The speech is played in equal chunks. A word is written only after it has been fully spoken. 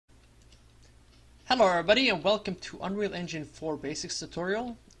Hello everybody and welcome to Unreal Engine 4 Basics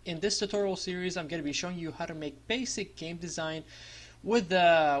tutorial. In this tutorial series I'm going to be showing you how to make basic game design with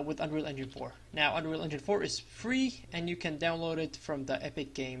Unreal Engine 4. Now Unreal Engine 4 is free and you can download it from the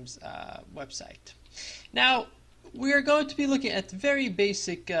Epic Games website. Now we are going to be looking at very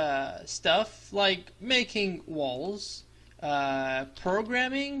basic stuff like making walls,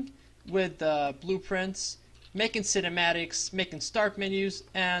 programming with blueprints, making cinematics, making start menus,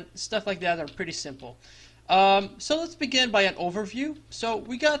 and stuff like that are pretty simple. So let's begin by an overview. So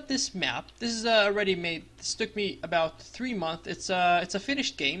we got this map. This is already made. This took me about 3 months. It's a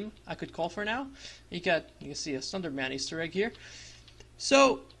finished game, I could call for now. You can see a Thunderman Easter egg here.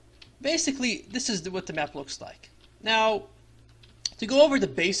 So basically, this is what the map looks like. Now, to go over the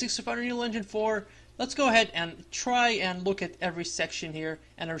basics of Unreal Engine 4, let's go ahead and try and look at every section here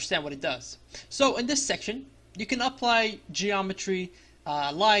and understand what it does. So in this section, you can apply geometry,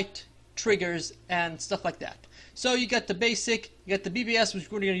 light, triggers, and stuff like that. So you got the basic, you got the BBS, which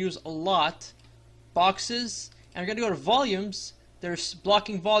we're going to use a lot, boxes, and we're going to go to volumes. There's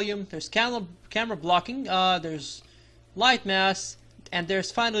blocking volume, there's camera blocking, there's light mass, and there's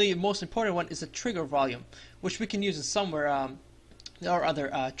finally the most important one is a trigger volume, which we can use in somewhere. There are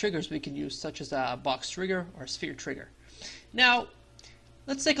other triggers we can use, such as a box trigger or a sphere trigger. Now,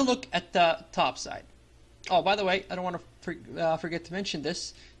 let's take a look at the top side. Oh, by the way, I don't want to forget to mention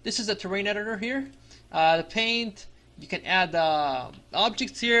this. This is a terrain editor here. The paint, you can add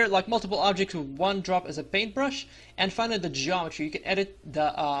objects here, like multiple objects with one drop as a paintbrush. And finally, the geometry. You can edit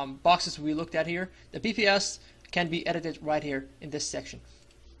the boxes we looked at here. The BPS can be edited right here in this section.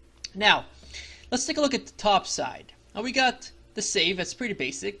 Now, let's take a look at the top side. Now, we got the save. That's pretty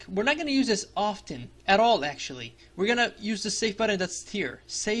basic. We're not going to use this often at all, actually. We're going to use the save button that's here.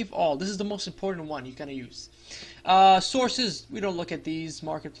 Save all. This is the most important one you're going to use. Sources, we don't look at these.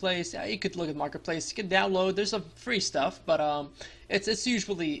 Marketplace, yeah, you could look at Marketplace. You can download. There's some free stuff, but it's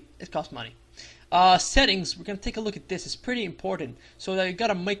usually, it costs money. Settings, we're going to take a look at this. It's pretty important. So that you got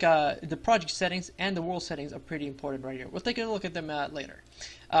to make the project settings and the world settings are pretty important right here. We'll take a look at them later.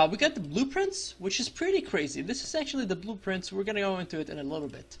 We got the blueprints, which is pretty crazy. This is actually the blueprints. We're going to go into it in a little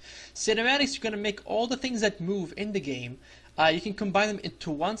bit. Cinematics, you're going to make all the things that move in the game. You can combine them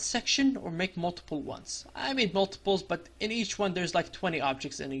into one section or make multiple ones. I made multiples, but in each one there's like 20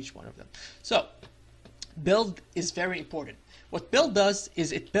 objects in each one of them. So, build is very important. What build does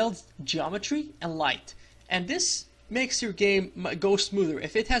is it builds geometry and light. And this makes your game go smoother.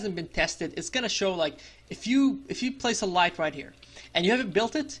 If it hasn't been tested, it's going to show like, if you place a light right here, and you haven't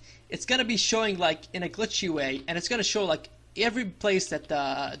built it, it's going to be showing like in a glitchy way, and it's going to show like every place that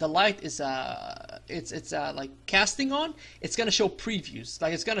the light is like casting on, it's going to show previews.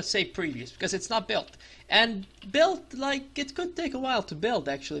 Like it's going to say previews because it's not built. And built, like, it could take a while to build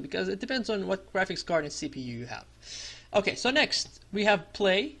actually, because it depends on what graphics card and CPU you have. Okay, so next we have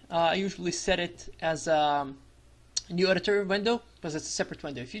play. I usually set it as new editor window because it's a separate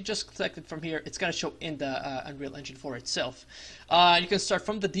window. If you just select it from here, it's going to show in the Unreal Engine 4 itself. You can start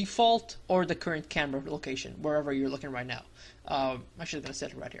from the default or the current camera location, wherever you're looking right now. I'm actually going to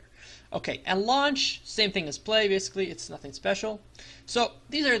set it right here. Okay, and launch, same thing as play, basically. It's nothing special. So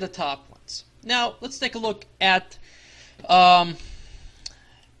these are the top ones. Now let's take a look at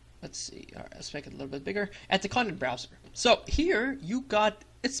let's see. All right, let's make it a little bit bigger. At the content browser. So here you got,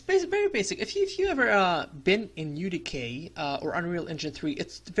 it's very basic. If you ever been in UDK or Unreal Engine 3,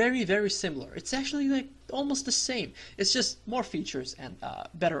 it's very, very similar. It's actually like almost the same. It's just more features and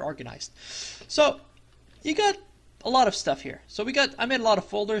better organized. So you got a lot of stuff here. So I made a lot of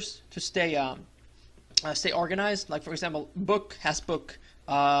folders to stay organized. Like for example, book has book.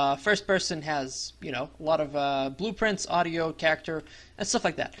 First person has, a lot of blueprints, audio, character, and stuff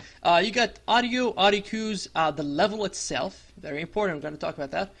like that. You got audio cues, the level itself, very important, I'm going to talk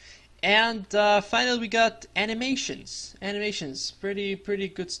about that. And finally we got animations. Animations, pretty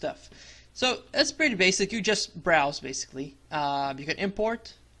good stuff. So that's pretty basic. You just browse basically. You can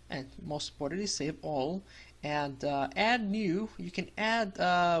import, and most importantly save all, and add new. You can add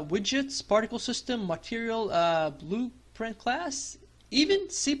widgets, particle system, material, blueprint class, even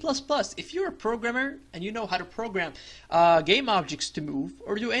C++. If you're a programmer and you know how to program game objects to move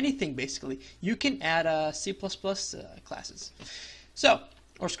or do anything basically, you can add C++ classes. So,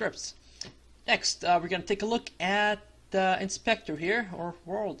 or scripts. Next, we're going to take a look at the inspector here, or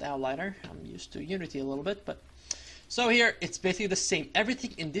world outliner. I'm used to Unity a little bit, but so here it's basically the same.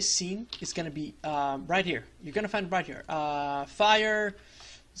 Everything in this scene is going to be right here. You're going to find it right here. Fire.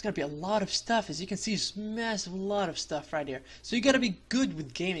 There's going to be a lot of stuff. As you can see, it's massive, lot of stuff right here. So you got to be good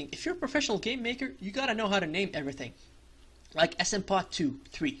with gaming. If you're a professional game maker, you got to know how to name everything. like SMPOT 2,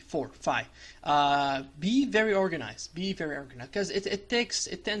 3, 4, 5. Be very organized. Be very organized, because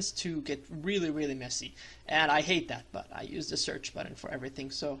it tends to get really messy, and I hate that. But I use the search button for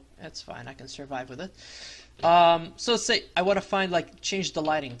everything, so that's fine. I can survive with it. So let's say I want to find, like, change the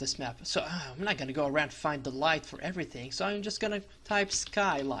lighting of this map. So I'm not gonna go around find the light for everything. So I'm just gonna type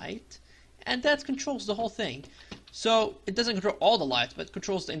skylight, and that controls the whole thing. So it doesn't control all the lights, but it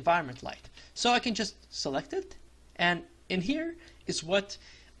controls the environment light. So I can just select it, and in here is what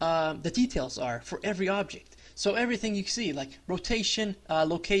the details are for every object. So everything you see, like rotation,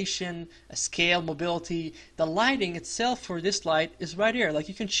 location, scale, mobility, the lighting itself for this light is right here. Like,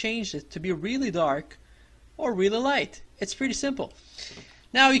 you can change it to be really dark or really light. It's pretty simple.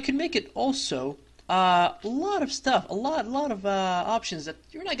 Now you can make it also a lot of stuff, a lot of options that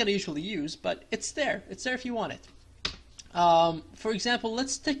you're not going to usually use, but it's there. It's there if you want it. For example,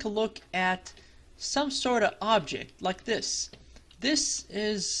 let's take a look at some sort of object like this. This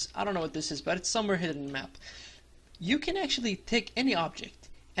is, I don't know what this is, but it's somewhere hidden in the map. You can actually take any object,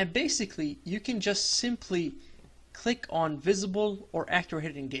 and basically you can just simply click on visible or actor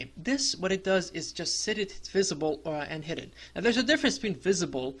hidden game. This, what it does is just set it visible and hidden. Now there's a difference between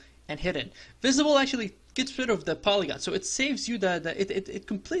visible and hidden. Visible actually gets rid of the polygon, so it saves you it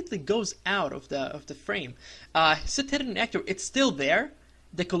completely goes out of the frame. Set hidden actor, it's still there,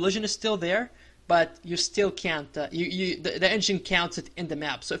 the collision is still there, but you still can't, the engine counts it in the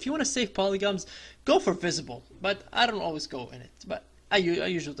map. So if you want to save polygons, go for visible, but I don't always go in it, but I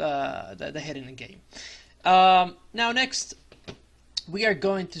use the hidden in game. Now next, we are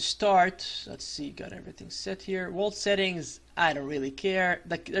going to start, let's see, got everything set here. World settings, I don't really care.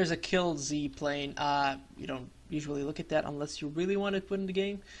 There's a kill Z plane, you don't usually look at that unless you really want to put in the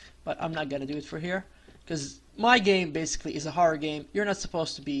game, but I'm not gonna do it for here, because my game basically is a horror game. You're not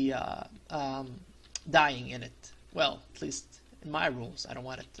supposed to be dying in it. Well, at least in my rules, I don't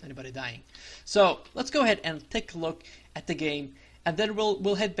want anybody dying. So let's go ahead and take a look at the game, and then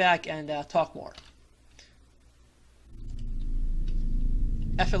we'll head back and talk more.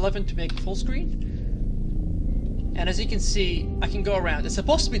 F11 to make full screen, and as you can see, I can go around. It's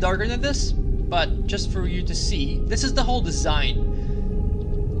supposed to be darker than this, but just for you to see, this is the whole design.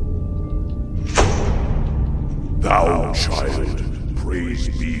 Thou, child, praise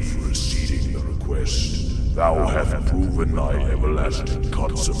be for acceding the request. Thou hast proven thy everlasting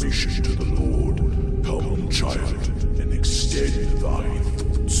consummation to the Lord. Come, child, and extend thy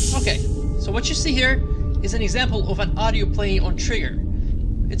thoughts. Okay, so what you see here is an example of an audio playing on trigger.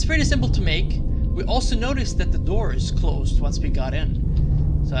 It's pretty simple to make. We also noticed that the door is closed once we got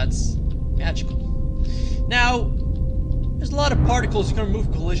in, so that's magical. Now, there's a lot of particles you can remove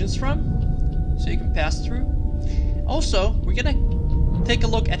collisions from, so you can pass through. Also, we're gonna take a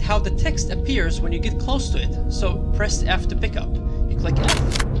look at how the text appears when you get close to it. So press F to pick up. You click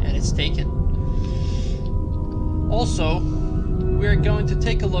F, and it's taken. Also, we're going to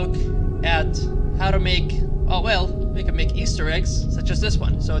take a look at how to make, oh well, we can make Easter eggs, such as this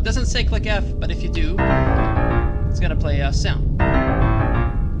one. So it doesn't say click F, but if you do, it's gonna play a sound.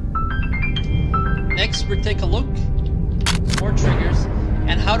 Next, we'll take a look, more triggers,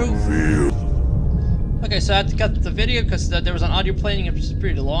 and how to... Okay, so I had to cut the video because there was an audio playing, which is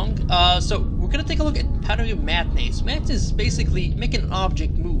pretty long. So we're gonna take a look at how to do matinates. Matinates is basically making an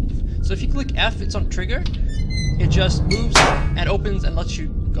object move. So if you click F, it's on trigger. It just moves and opens and lets you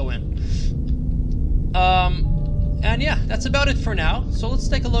go in. And yeah, that's about it for now. So let's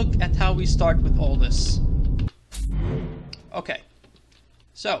take a look at how we start with all this. Okay,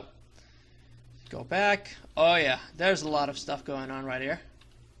 so go back. Oh yeah, there's a lot of stuff going on right here.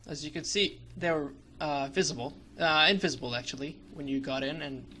 As you can see, they were invisible actually when you got in,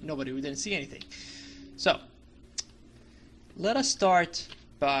 and we didn't see anything. So let us start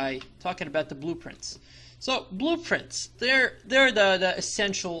by talking about the blueprints. So blueprints, they're the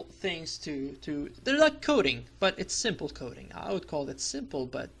essential things they're like coding, but it's simple coding. I would call it simple,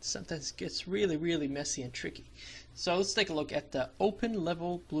 but sometimes it gets really messy and tricky. So let's take a look at the open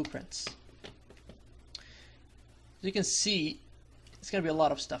level blueprints. As you can see, it's gonna be a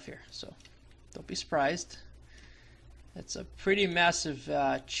lot of stuff here, so don't be surprised. It's a pretty massive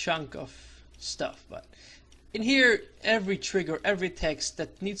chunk of stuff, but in here, every trigger, every text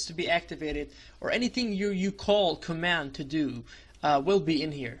that needs to be activated, or anything you call command to do, will be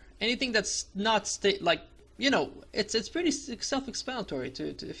in here. Anything that's not it's pretty self-explanatory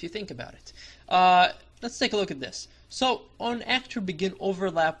if you think about it. Let's take a look at this. So on actor begin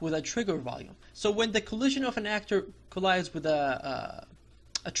overlap with a trigger volume. So when the collision of an actor collides with a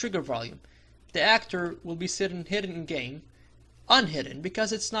trigger volume, the actor will be sitting hidden in game, unhidden,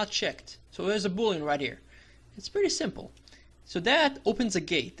 because it's not checked. So there's a boolean right here. It's pretty simple. So that opens a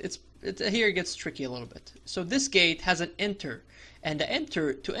gate. Here it gets tricky a little bit. So this gate has an enter, and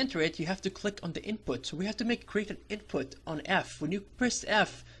to enter it, you have to click on the input. So we have to create an input on F. When you press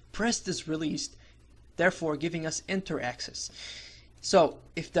F, press is released, therefore giving us enter access. So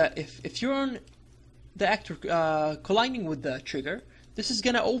if you're on the actor colliding with the trigger, this is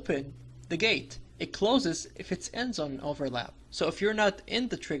gonna open the gate. It closes if it ends on overlap. So if you're not in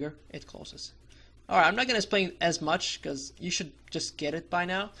the trigger, it closes. Alright, I'm not going to explain as much because you should just get it by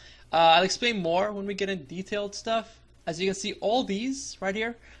now. I'll explain more when we get into detailed stuff. As you can see, all these right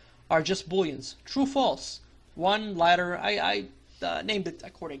here are just booleans. True, false. One ladder. I named it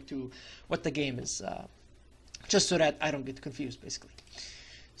according to what the game is. Just so that I don't get confused, basically.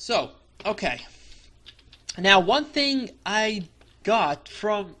 So, okay. Now, one thing I got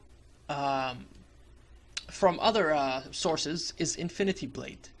from other sources is Infinity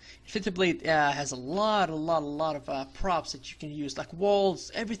Blade. Infinity Blade has a lot of props that you can use, like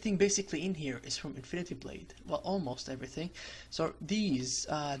walls. Everything basically in here is from Infinity Blade. Well, almost everything. So these,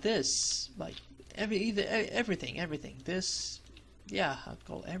 this, like everything. This, yeah, I'd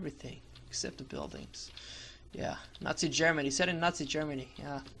call everything except the buildings. Yeah, Nazi Germany. Set in Nazi Germany.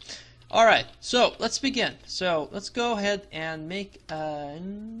 Yeah. All right. So let's begin. So let's go ahead and make.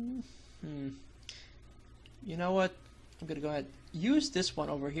 You know what? I'm gonna go ahead use this one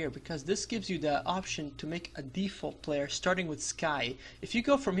over here because this gives you the option to make a default layer starting with sky. If you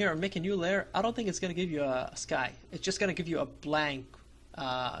go from here and make a new layer, I don't think it's gonna give you a sky. It's just gonna give you a blank,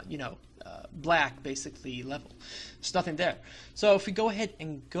 black basically level. There's nothing there. So if we go ahead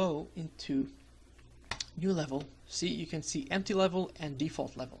and go into new level, see, you can see empty level and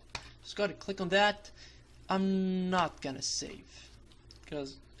default level. Just go ahead and click on that. I'm not gonna save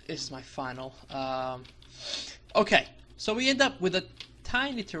because this is my final. Okay, so we end up with a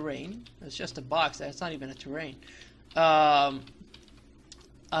tiny terrain. It's just a box. That's not even a terrain. So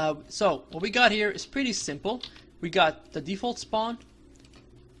what we got here is pretty simple. We got the default spawn,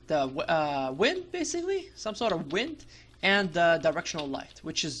 the wind, basically, some sort of wind, and the directional light,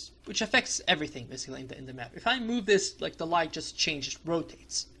 which affects everything basically in the map. If I move this, like the light just changes,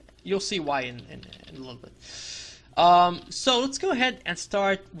 rotates. You'll see why in a little bit. So let's go ahead and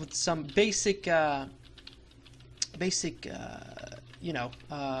start with some basic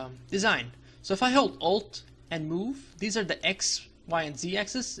design. So if I hold Alt and move, these are the X, Y, and Z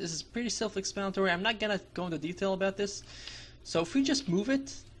axis. This is pretty self-explanatory. I'm not gonna go into detail about this. So if we just move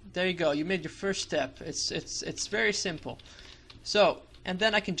it, there you go. You made your first step. It's very simple. So, and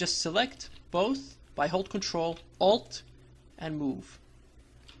then I can just select both by hold Control, Alt, and move.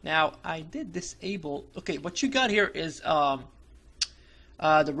 Now I did disable. Okay, what you got here is the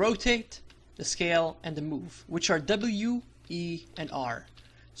rotate, the scale, and the move, which are W, E, and R.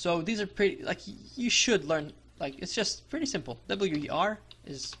 So these are pretty, like, you should learn, like, it's just pretty simple. W, E, R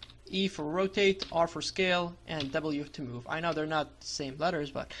is E for rotate, R for scale, and W to move. I know they're not the same letters,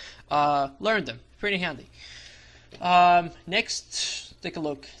 but learn them. Pretty handy. Next, take a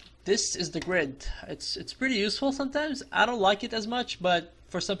look. This is the grid. It's pretty useful sometimes. I don't like it as much, but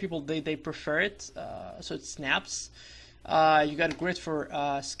for some people they prefer it. So it snaps. You got a grid for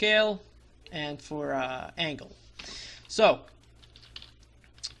scale and for angle. So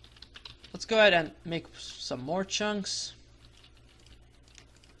let's go ahead and make some more chunks.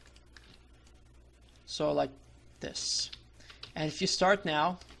 So like this. And if you start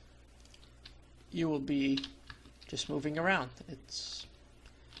now, you will be just moving around. It's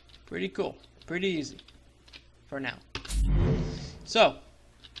pretty cool, pretty easy for now. So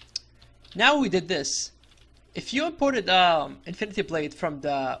now we did this. If you imported Infinity Blade from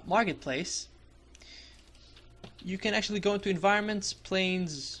the marketplace, you can actually go into environments,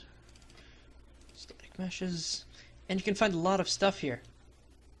 planes, static meshes, and you can find a lot of stuff here.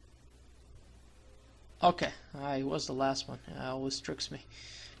 Okay, it was the last one. It always tricks me.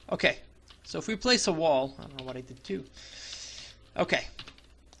 Okay, so if we place a wall, I don't know what I did too. Okay,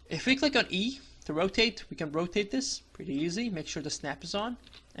 if we click on E to rotate, we can rotate this pretty easy. Make sure the snap is on,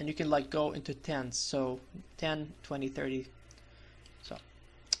 and you can like go into tens. So 10, 20, 30. So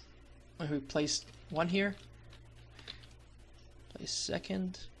when we place one here, place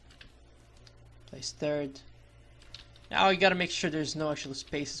second, place third. Now you got to make sure there's no actual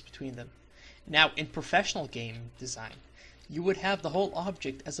spaces between them. Now in professional game design, you would have the whole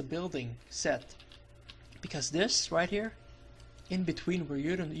object as a building set, because this right here in between where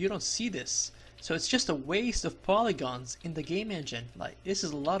you don't see this, so it's just a waste of polygons in the game engine. Like, this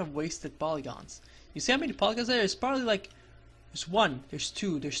is a lot of wasted polygons. You see how many polygons there? It's probably like there's 1, there's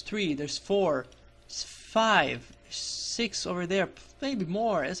 2, there's 3, there's 4, there's 5, there's 6 over there, maybe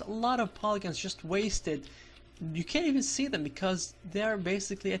more. There's a lot of polygons just wasted you can't even see them because they're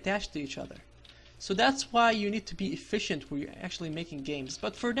basically attached to each other. So that's why you need to be efficient when you're actually making games.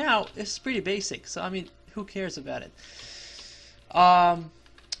 But for now, it's pretty basic. So I mean, who cares about it?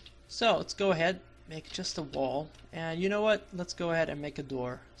 So let's go ahead, make just a wall, and you know what? Let's go ahead and make a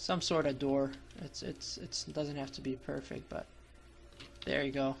door, some sort of door. It doesn't have to be perfect, but there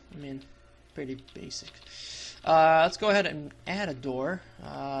you go. I mean, pretty basic. Let's go ahead and add a door.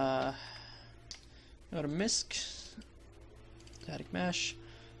 Go to MISC, static mesh,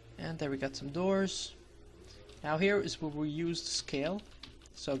 and there we got some doors. Now here is where we use the scale.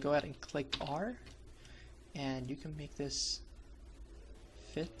 So go ahead and click R, and you can make this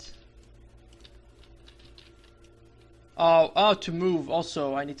fit. Oh, to move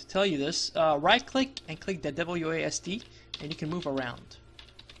also, I need to tell you this. Right click and click the WASD, and you can move around.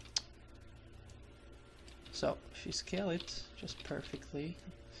 So if you scale it just perfectly,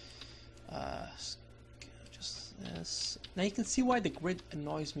 just this. Now you can see why the grid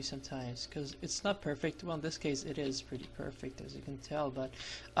annoys me sometimes, because it's not perfect. Well, in this case it is pretty perfect, as you can tell, but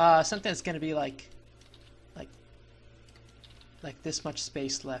sometimes it's gonna be like this much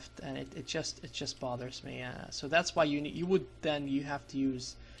space left, and it just bothers me. So that's why you have to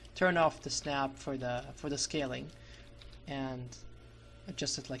turn off the snap for the scaling and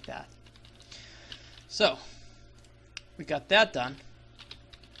adjust it like that. So we got that done.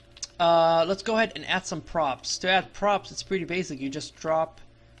 Let's go ahead and add some props. To add props, it's pretty basic. You just drag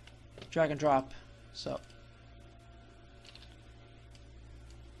and drop. So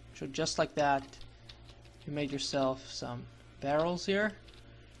just like that, you made yourself some barrels here.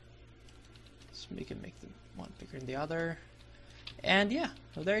 So we can make them one bigger than the other. And yeah,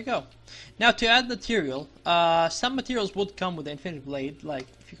 so there you go. Now to add material, some materials would come with the Infinity Blade. Like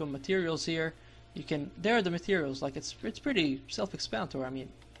if you go materials here, there are the materials. Like it's pretty self-explanatory. I mean,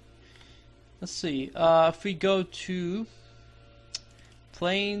 let's see. If we go to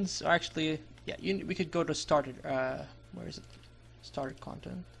planes, or actually, yeah, we could go to started. Where is it? Started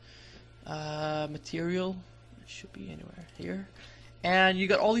content. Material. Should be anywhere here, and you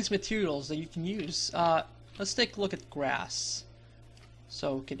got all these materials that you can use. Let's take a look at grass.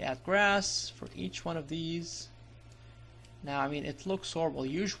 So we can add grass for each one of these. Now I mean, it looks horrible.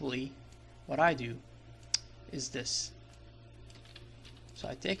 Usually what I do is this. So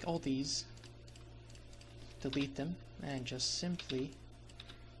I take all these, delete them, and just simply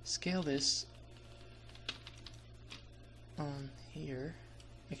scale this on here.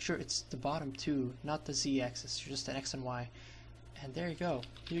 Make sure it's the bottom two, not the z-axis, just an x and y. And there you go.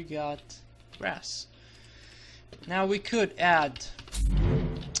 You got grass. Now we could add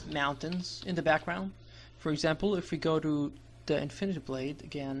mountains in the background. For example, if we go to the Infinity Blade,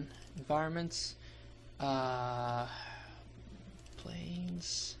 again, environments,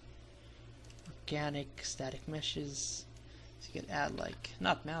 planes, organic, static meshes. So you could add like,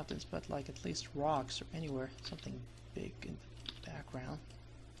 not mountains, but like at least rocks or anywhere, something big in the background.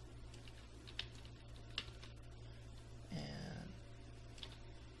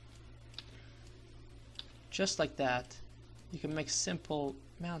 Just like that, you can make simple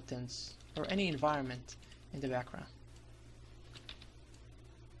mountains or any environment in the background.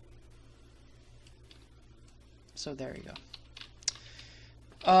 So there you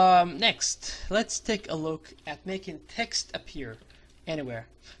go. Next, let's take a look at making text appear anywhere.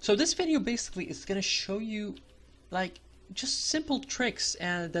 So this video basically is going to show you like just simple tricks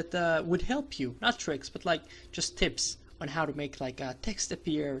and that would help you. Not tricks, but like just tips on how to make like text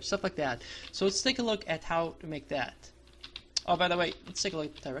appear, stuff like that. So let's take a look at how to make that. Oh, by the way, let's take a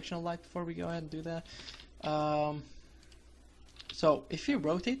look at directional light before we go ahead and do that. So if you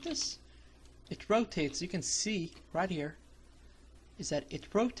rotate this, it rotates. You can see right here is that it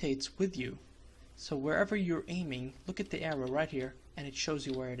rotates with you. So wherever you're aiming, look at the arrow right here, and it shows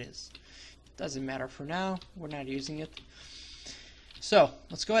you where it is. It doesn't matter for now. We're not using it. So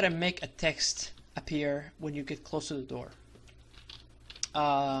let's go ahead and make a text appear when you get close to the door.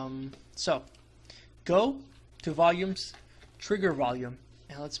 So go to volumes, trigger volume,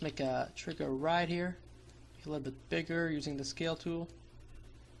 and let's make a trigger right here, a little bit bigger using the scale tool,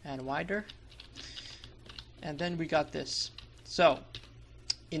 and wider. And then we got this. So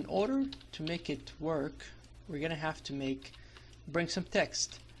in order to make it work, we're gonna have to bring some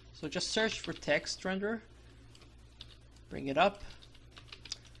text. So just search for text render, bring it up,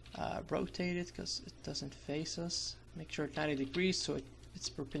 rotate it because it doesn't face us, make sure it's 90 degrees so it's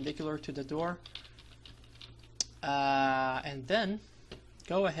perpendicular to the door, and then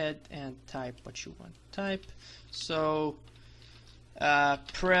go ahead and type what you want to type. So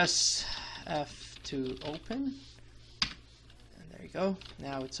press F to open, and there you go.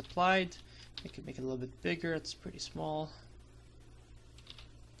 Now it's applied. make it a little bit bigger. It's pretty small.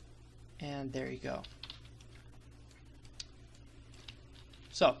 And there you go.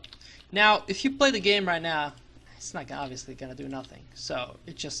 So now if you play the game right now, it's not obviously gonna do nothing. So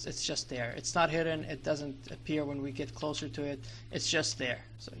it's just there. It's not hidden. It doesn't appear when we get closer to it. It's just there.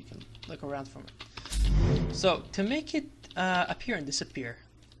 So you can look around from it. So to make it appear and disappear,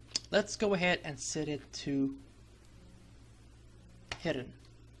 let's go ahead and set it to hidden.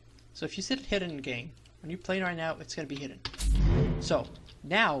 So if you set it hidden in game, when you're playing right now, it's gonna be hidden. So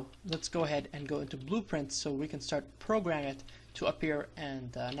now let's go ahead and go into Blueprint so we can start programming it to appear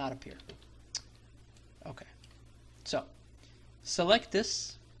and not appear. Okay. So select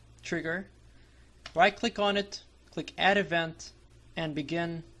this trigger, right click on it, click add event, and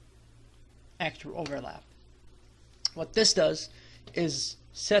begin actor overlap. What this does is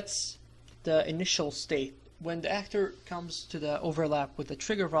sets the initial state. When the actor comes to the overlap with the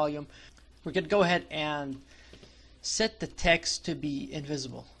trigger volume, we're going to go ahead and set the text to be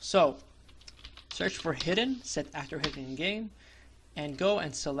invisible. So search for hidden, set actor hidden in game, and go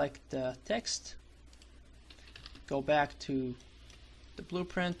and select the text. Go back to the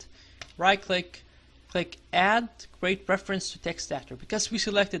Blueprint, right click, click add great reference to text actor. Because we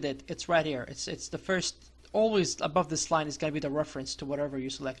selected it, it's right here. It's the first, always above this line is going to be the reference to whatever you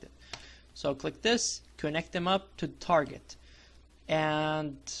selected. So click this, connect them up to target,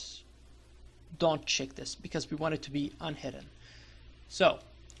 and don't check this because we want it to be unhidden. So,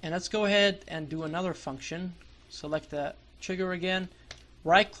 and let's go ahead and do another function. Select the trigger again,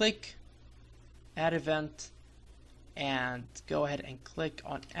 right click, add event, and go ahead and click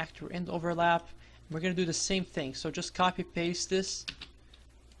on actor end overlap. We're going to do the same thing. So just copy paste this,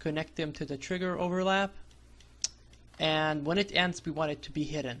 connect them to the trigger overlap, and when it ends we want it to be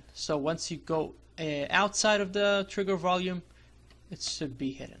hidden. So once you go outside of the trigger volume, it should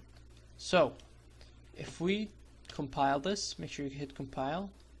be hidden. So if we compile this, make sure you hit compile.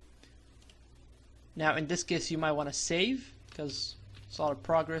 Now in this case you might want to save because it's a lot of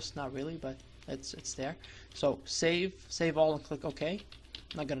progress. Not really, but it's there. So save all and click OK.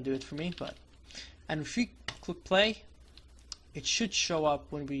 Not gonna do it for me, but and if you click play, it should show up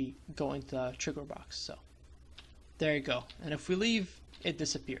when we go into the trigger box. So there you go. And if we leave, it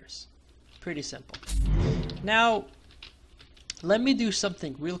disappears. Pretty simple. Now let me do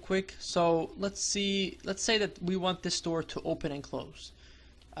something real quick. So let's say that we want this door to open and close.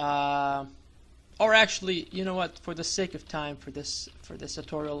 Or actually, you know what, for the sake of time for this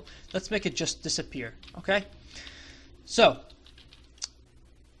tutorial, let's make it just disappear, okay? So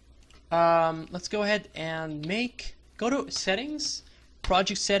let's go ahead and go to settings,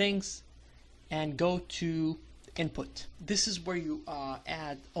 project settings, and go to input. This is where you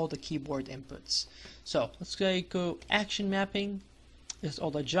add all the keyboard inputs. So let's go action mapping. There's all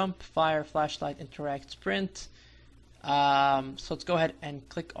the jump, fire, flashlight, interact, sprint. So let's go ahead and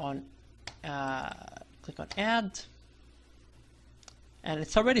click on add, and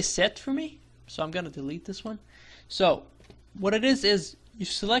it's already set for me, so I'm gonna delete this one. So what it is you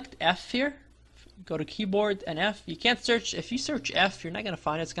select F here, go to keyboard and F. You can't search. If you search F, you're not gonna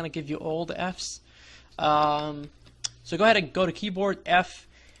find it. It's gonna give you all the F's. So go ahead and go to keyboard F,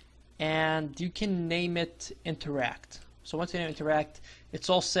 and you can name it interact. So once you name interact, it's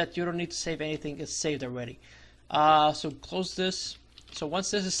all set. You don't need to save anything. It's saved already. So close this. So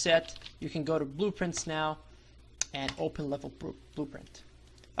once this is set, you can go to blueprints now and open level blueprint.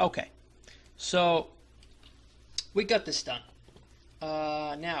 Okay, so we got this done.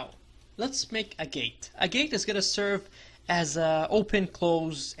 Now let's make a gate. A gate is going to serve as a open,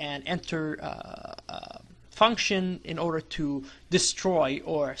 close, and enter function in order to destroy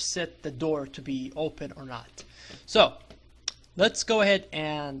or set the door to be open or not. So let's go ahead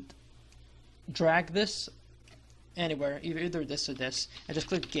and drag this anywhere, either this or this, and just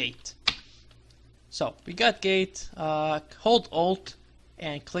click gate. So we got gate. Hold Alt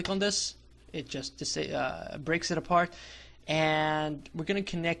and click on this. It just breaks it apart, and we're gonna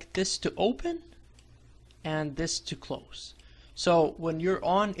connect this to open and this to close. So when you're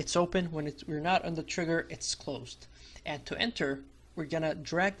on, it's open. When we're not on the trigger, it's closed. And to enter, we're gonna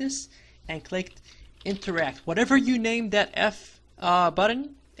drag this and click interact. Whatever you name that F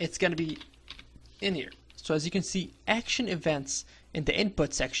button, it's gonna be in here. So as you can see, action events in the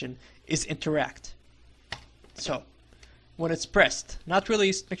input section is interact. So when it's pressed, not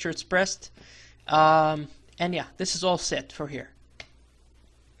released, make sure it's pressed. And yeah, this is all set for here.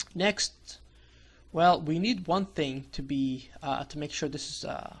 Next, well, we need one thing to be to make sure this is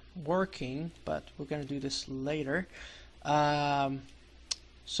working, but we're gonna do this later.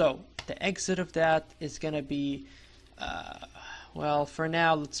 So the exit of that is gonna be well, for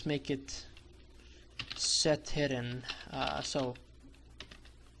now let's make it set hidden. So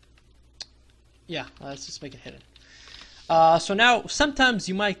yeah, let's just make it hidden. So now sometimes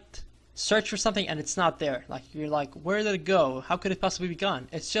you might search for something and it's not there. Like you're like, where did it go? How could it possibly be gone?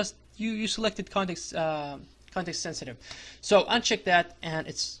 It's just you selected context sensitive. So uncheck that and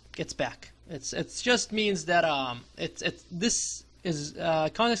it's back. It's just means that this is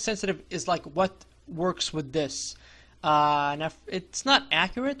context sensitive is like what works with this. Now it's not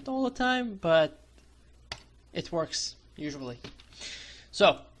accurate all the time, but it works usually.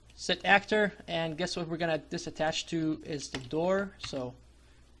 So set actor, and guess what we're gonna disattach to is the door. So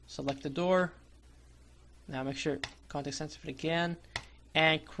select the door. Now make sure context sensitive again,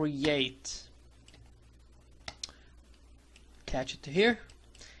 and create. Attach it to here,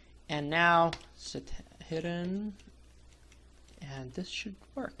 and now set hidden, and this should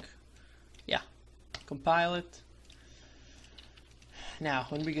work. Yeah, compile it. Now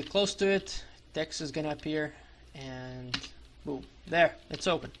when we get close to it, text is gonna appear, and boom, there, it's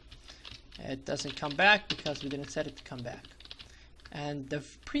open. It doesn't come back because we didn't set it to come back. And the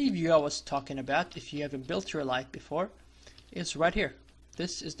preview I was talking about, if you haven't built your light before, is right here.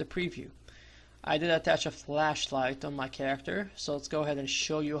 This is the preview. I did attach a flashlight on my character, so let's go ahead and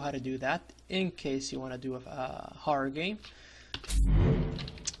show you how to do that in case you want to do a horror game.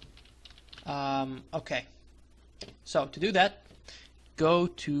 Okay, so to do that, go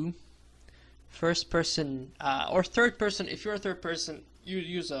to first person or third person. If you're a third person, you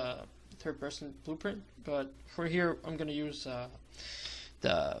use a third person blueprint, but for here I'm going to use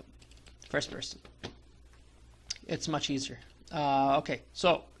the first person. It's much easier. Okay,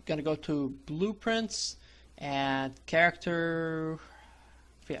 so gonna go to blueprints and character,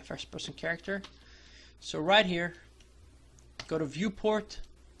 yeah, first person character. So right here, go to viewport,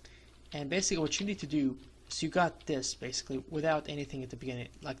 and basically what you need to do is you got this basically without anything at the beginning.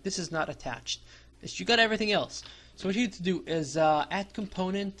 Like this is not attached. You got everything else. So what you need to do is add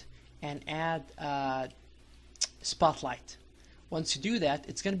component and add spotlight. Once you do that,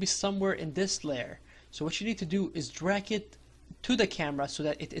 it's going to be somewhere in this layer. So what you need to do is drag it to the camera so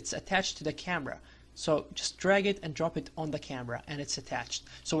that it's attached to the camera. So just drag it and drop it on the camera, and it's attached.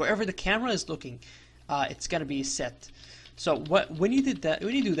 So wherever the camera is looking, it's going to be set. So when you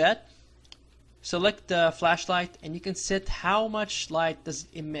do that, select the flashlight, and you can set how much light does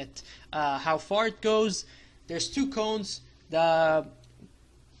it emit, how far it goes. There's two cones. The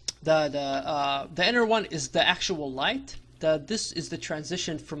inner one is the actual light. This is the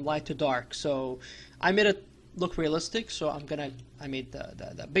transition from light to dark. So I made it look realistic, so I made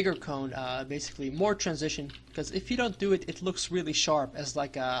the bigger cone basically more transition, because if you don't do it, it looks really sharp as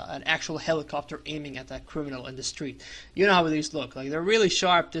like an actual helicopter aiming at a criminal in the street. You know how these look, like they're really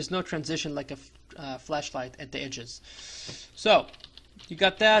sharp. There's no transition like a flashlight at the edges. So you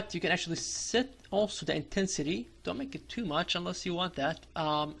got that. You can actually set also the intensity. Don't make it too much unless you want that,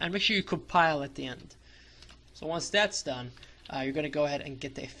 and make sure you compile at the end. So once that's done, you're going to go ahead and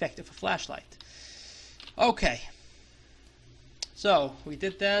get the effect of a flashlight. Okay, so we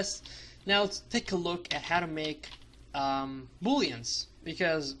did this. Now let's take a look at how to make booleans,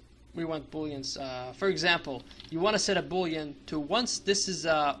 because we want booleans. For example, you want to set a boolean to once this is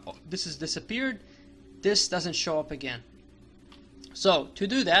disappeared, this doesn't show up again. So to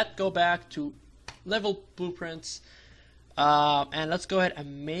do that, go back to level blueprints, and let's go ahead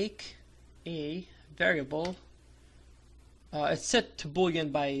and make a variable. It's set to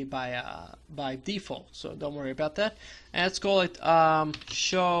boolean by default, so don't worry about that. And let's call it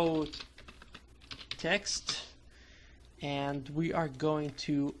show text, and we are going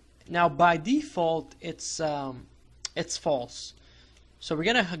to, now by default it's false. So we're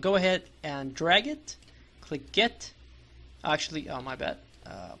gonna go ahead and drag it, click get. Actually, oh my bad.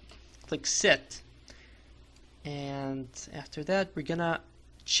 Click set, and after that we're gonna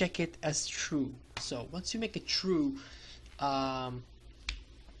check it as true. So once you make it true,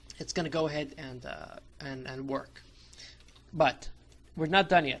 it's gonna go ahead and work. But we're not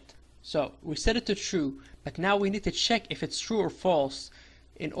done yet. So we set it to true, but now we need to check if it's true or false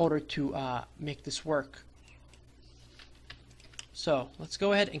in order to make this work. So let's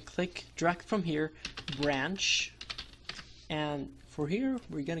go ahead and drag from here, branch, and for here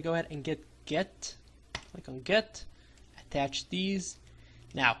we're gonna go ahead and get, click on get, attach these.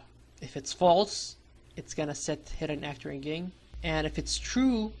 Now if it's false, it's gonna set hidden actor in game, and if it's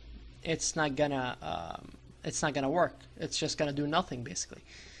true, it's not gonna work. It's just gonna do nothing basically.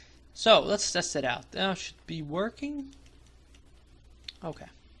 So let's test it out. Now it should be working. Okay,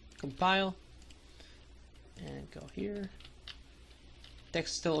 compile and go here.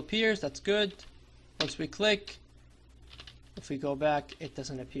 Text still appears. That's good. Once we click, if we go back, it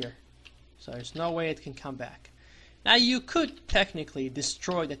doesn't appear. So there's no way it can come back. Now you could technically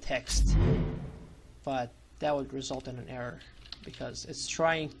destroy the text, but that would result in an error because it's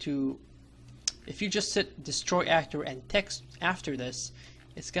trying to, if you just hit destroy actor and text after this,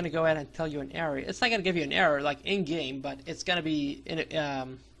 it's going to go ahead and tell you an error. It's not going to give you an error like in-game, but it's going to be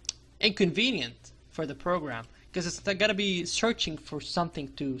inconvenient for the program because it's going to be searching for something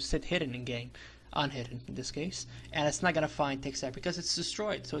to sit hidden in-game, unhidden in this case, and it's not going to find text actor because it's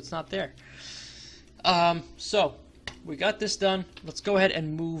destroyed, so it's not there. So we got this done. Let's go ahead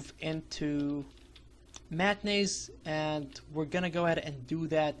and move into Matinees, and we're gonna go ahead and do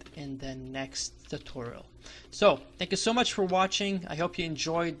that in the next tutorial. So thank you so much for watching. I hope you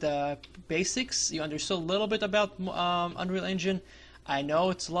enjoyed the basics. You understood a little bit about Unreal Engine. I know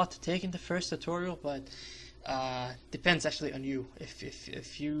it's a lot to take in the first tutorial, but depends actually on you.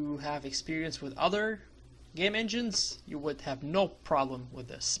 If you have experience with other game engines, you would have no problem with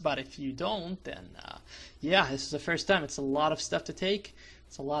this, but if you don't, then yeah, this is the first time. It's a lot of stuff to take.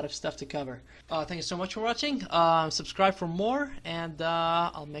 It's a lot of stuff to cover. Thank you so much for watching. Subscribe for more, and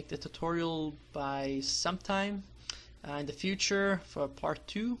I'll make the tutorial by sometime in the future for part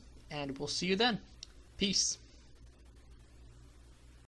 2, and we'll see you then. Peace.